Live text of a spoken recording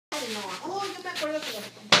Noah. Oh, yo me acuerdo que lo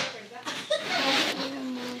compré, ¿verdad?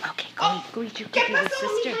 Okay, go eat your cookie with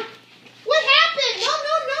sister. What happened?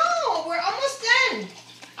 No. We're almost done.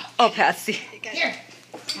 Oh, Patsy. Here.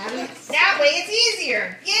 That way it's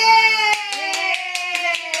easier. Yay!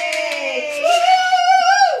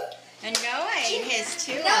 Woo! And Noah ate his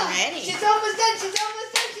too No, already. She's almost done.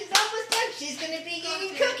 She's going to be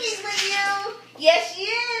eating cookies with you. Yes, she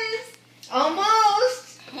is.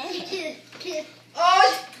 Almost.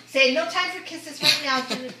 Oh, say no time for kisses right now.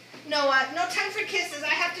 Noah, no time for kisses. I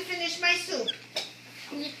have to finish my soup.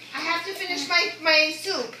 My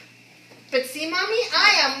soup. But see, Mommy,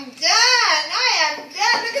 I am done.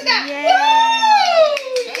 Look at that. Yay. Woo!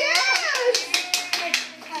 Yes.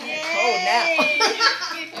 Cold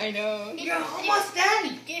now. I know. You're almost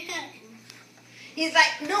done. He's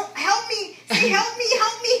like, no, help me. Say, help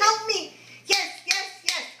me. Yes.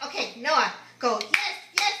 Okay, Noah, go.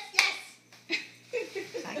 Yes.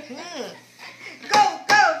 Like, Go.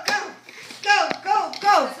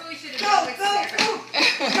 That's what we should have done. Go.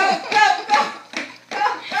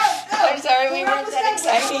 I'm sorry we We're weren't almost that done.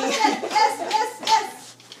 exciting.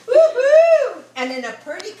 Yes. Woohoo! And in a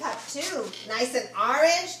pretty cup too. Nice and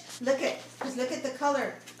orange. Look at the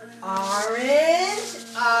color. Orange.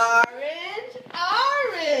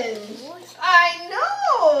 I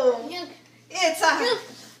know.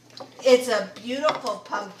 It's a beautiful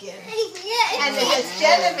pumpkin. And it has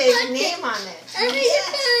Genev'e's name on it.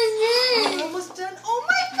 Yes. We're almost done. Oh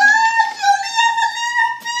my gosh! You only have a little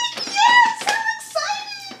bit. Yes!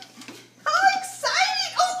 How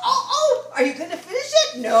exciting! Oh! Are you gonna finish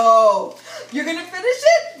it? No. You're gonna finish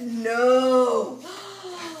it? No.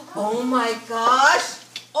 Oh my gosh!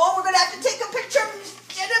 Oh, we're gonna have to take a picture of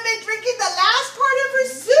Genev'e drinking the last part of her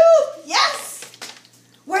soup. Yes.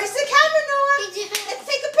 Where's the camera, Noah? Let's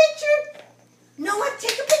take a picture. Noah,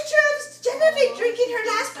 take a picture of Genev'e drinking her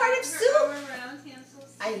last part of soup.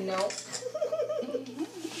 I know.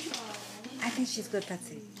 I think she's good,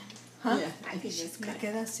 Patsy. Huh? Yeah, I think she's good. Look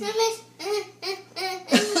at us. I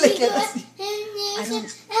don't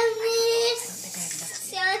think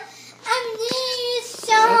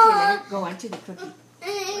I have enough. Go on to the cookie.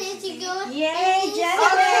 Yay,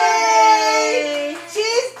 Genev'e! Okay,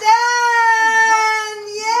 she's done!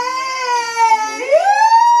 Yay!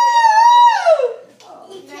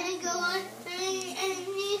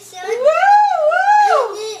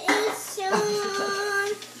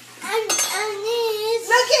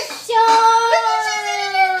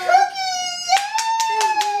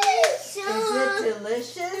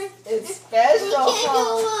 Delicious. It's special.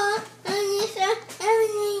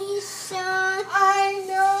 I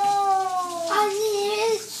know.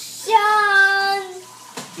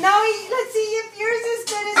 Now let's see if yours is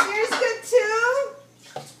good. Is yours good too?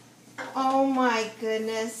 Oh my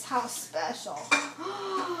goodness, how special.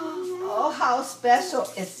 Oh, how special.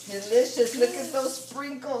 It's delicious. Look at those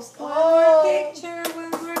sprinkles. One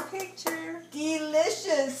more picture.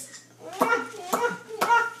 Delicious.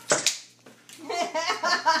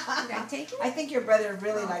 I think your brother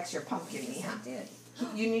really likes your pumpkin, Mija. I did.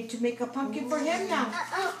 You need to make a pumpkin for him now.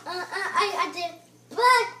 I did,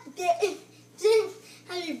 but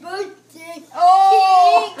happy birthday.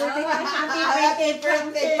 Oh! Happy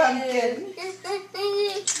birthday, pumpkin.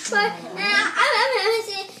 But I'm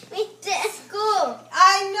at school. I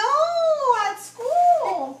know, at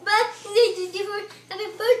school. But this is different. Happy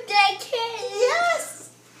birthday, kid. Yes.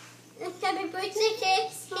 Happy birthday,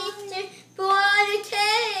 cake. For the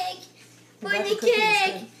cake. For the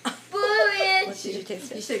cake. For it. What should you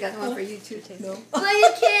taste? You should have got one for you too, taste. No. For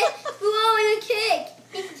the cake. Blow the cake.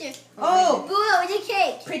 Oh, Blow the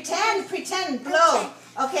cake. pretend, blow.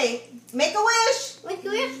 Okay, make a wish. Wait,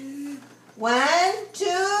 go here. 1, 2,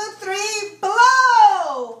 3,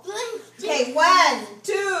 blow. Okay, 1,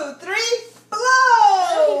 2, 3,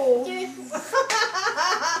 blow.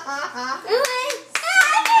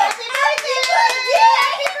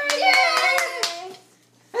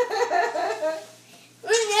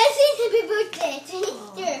 Happy birthday to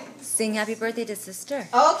sister. Sing happy birthday to sister.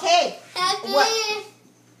 Okay, Happy. What?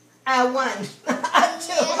 1, 2.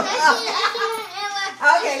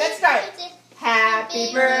 Okay, let's start.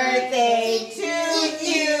 Happy birthday to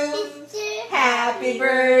you. Happy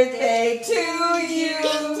birthday to you.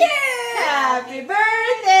 Happy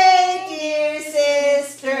birthday, dear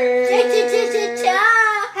sister. Happy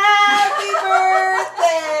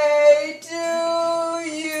birthday to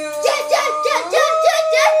you. Yay!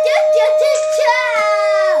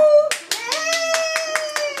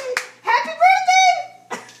 Happy birthday!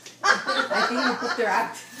 I think you put her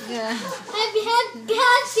out. Yeah. Happy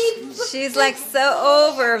She's like so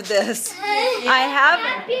over this. I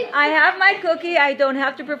have my cookie. I don't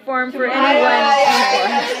have to perform for anyone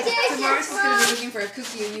anymore. Tomorrow she's going to be looking for a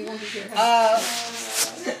cookie and you won't be here. Oh,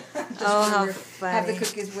 how Have the funny.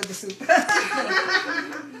 cookies with the soup.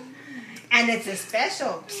 And it's a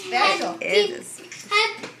special. It is.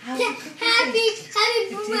 Happy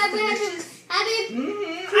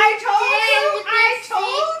I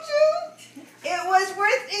told you. It was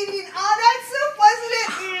worth eating all that soup, wasn't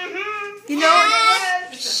it? You know,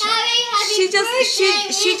 she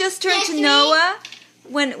just turned to Noah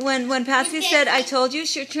when Patsy said I told you.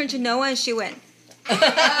 She turned to Noah and she went. Did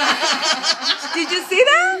you see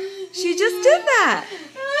that? She just did that.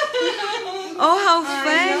 Oh, how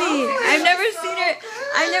funny! I've never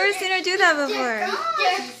seen her do that before.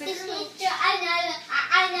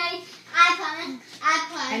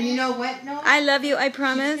 And you know what, Noah? I love you. I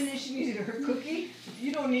promise. She's finishing her cookie. If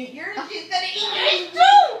you don't eat yours, she's gonna eat yours too.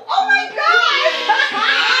 Oh my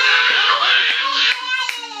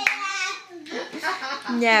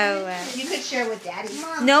God! Noah. You could share with Daddy.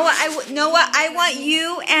 Noah, I want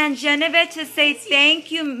you and Genev'e to say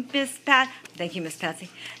thank you, Miss Pat. Thank you, Miss Patsy.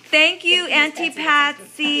 Thank you, Auntie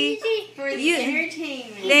Patsy. For the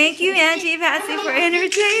entertainment. Thank you, Auntie Patsy, for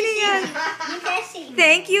entertaining us.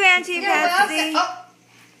 Thank you, Auntie Patsy. Oh.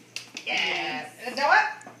 Yes. Noah?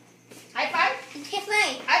 High five?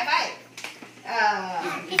 High five.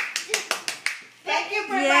 Thank you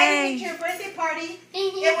for inviting me to your birthday party.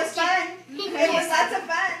 It was fun. It was lots of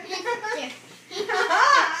fun.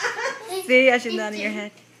 See, I should nod in your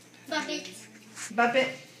head. Bump it.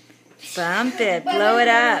 Bump it. Blow it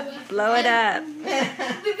up. Blow it up.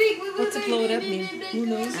 What's a blow it up mean? Who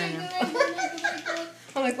knows? I know.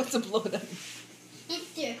 I'm like, what's a blow it up?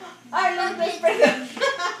 I love this birthday.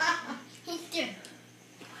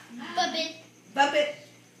 Bump it.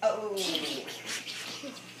 Oh.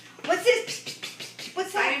 What's this?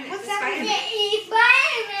 What's that? What's that?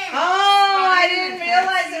 Oh, I didn't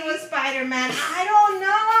realize it was Spider-Man. I don't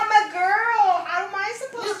know. I'm a girl. How am I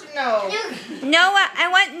supposed to know? Noah,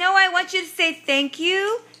 I want you to say thank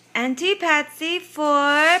you, Auntie Patsy,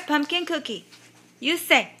 for pumpkin cookie. You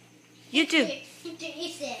say. You do.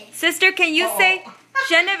 Sister, can you say?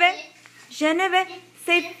 Genev'e,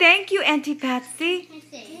 say thank you, Auntie Patsy.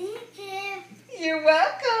 You're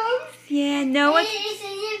welcome. Yeah, Noah.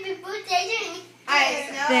 I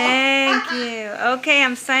know. Thank you. Okay,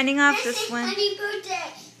 I'm signing off this one. Happy birthday.